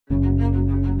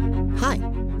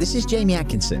This is Jamie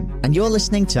Atkinson, and you're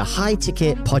listening to High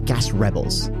Ticket Podcast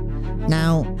Rebels.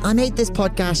 Now, I made this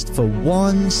podcast for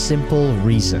one simple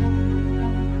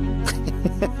reason.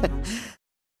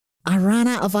 I ran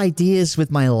out of ideas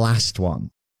with my last one.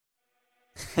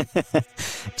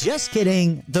 Just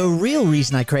kidding. The real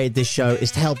reason I created this show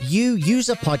is to help you use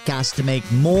a podcast to make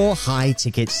more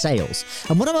high-ticket sales.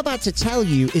 And what I'm about to tell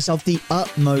you is of the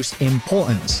utmost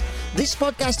importance. This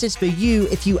podcast is for you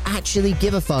if you actually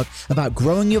give a fuck about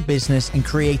growing your business and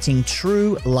creating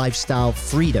true lifestyle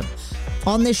freedom.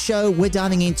 On this show, we're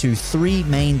diving into three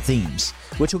main themes.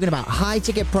 We're talking about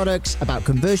high-ticket products, about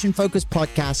conversion-focused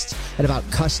podcasts, and about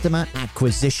customer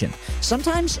acquisition.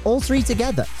 Sometimes all three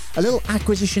together. A little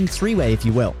acquisition three-way, if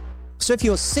you will. So if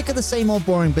you're sick of the same old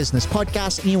boring business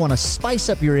podcast and you want to spice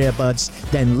up your earbuds,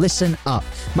 then listen up.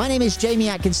 My name is Jamie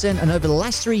Atkinson, and over the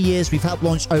last 3 years, we've helped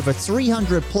launch over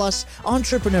 300 plus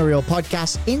entrepreneurial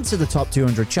podcasts into the top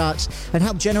 200 charts and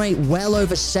helped generate well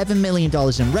over $7 million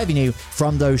in revenue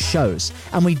from those shows.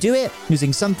 And we do it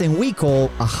using something we call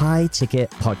a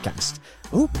high-ticket podcast.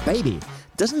 Oh, baby.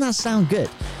 Doesn't that sound good?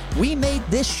 We made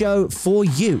this show for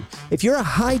you. If you're a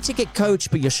high-ticket coach,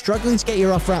 but you're struggling to get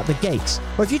your offer out the gates,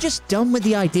 or if you're just done with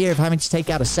the idea of having to take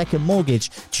out a second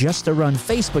mortgage just to run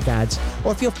Facebook ads,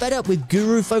 or if you're fed up with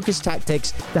guru-focused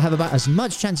tactics that have about as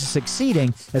much chance of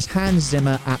succeeding as Hans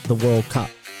Zimmer at the World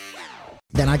Cup,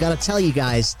 then I gotta tell you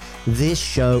guys, this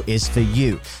show is for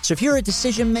you. So if you're a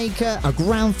decision maker, a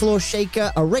ground floor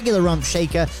shaker, a regular rump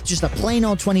shaker, just a plain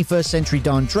old 21st century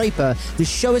Don Draper, this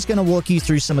show is gonna walk you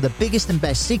through some of the biggest and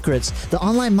best secrets that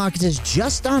online marketers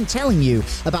just aren't telling you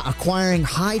about acquiring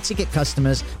high ticket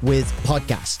customers with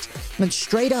podcasts. And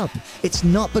straight up, it's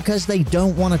not because they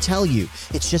don't want to tell you,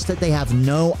 it's just that they have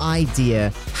no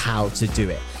idea how to do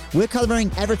it. We're covering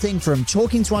everything from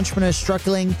talking to entrepreneurs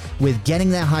struggling with getting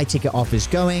their high-ticket offers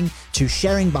going, to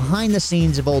sharing behind the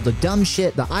scenes of all the dumb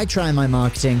shit that I try in my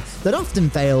marketing that often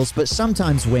fails but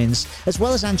sometimes wins, as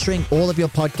well as answering all of your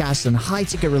podcast and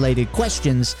high-ticket related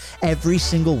questions every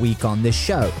single week on this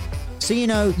show. So you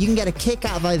know, you can get a kick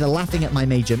out of either laughing at my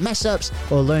major mess-ups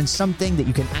or learn something that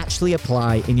you can actually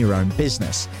apply in your own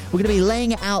business. We're going to be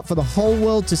laying it out for the whole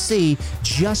world to see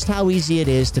just how easy it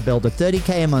is to build a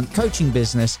 $30K a month coaching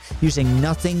business using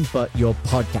nothing but your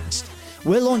podcast.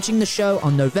 We're launching the show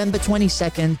on November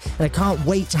 22nd, and I can't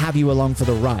wait to have you along for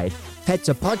the ride. Head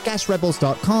to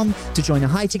podcastrebels.com to join the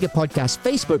High Ticket Podcast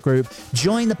Facebook group,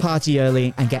 join the party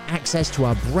early, and get access to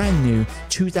our brand new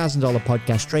 $2,000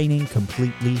 podcast training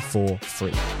completely for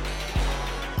free.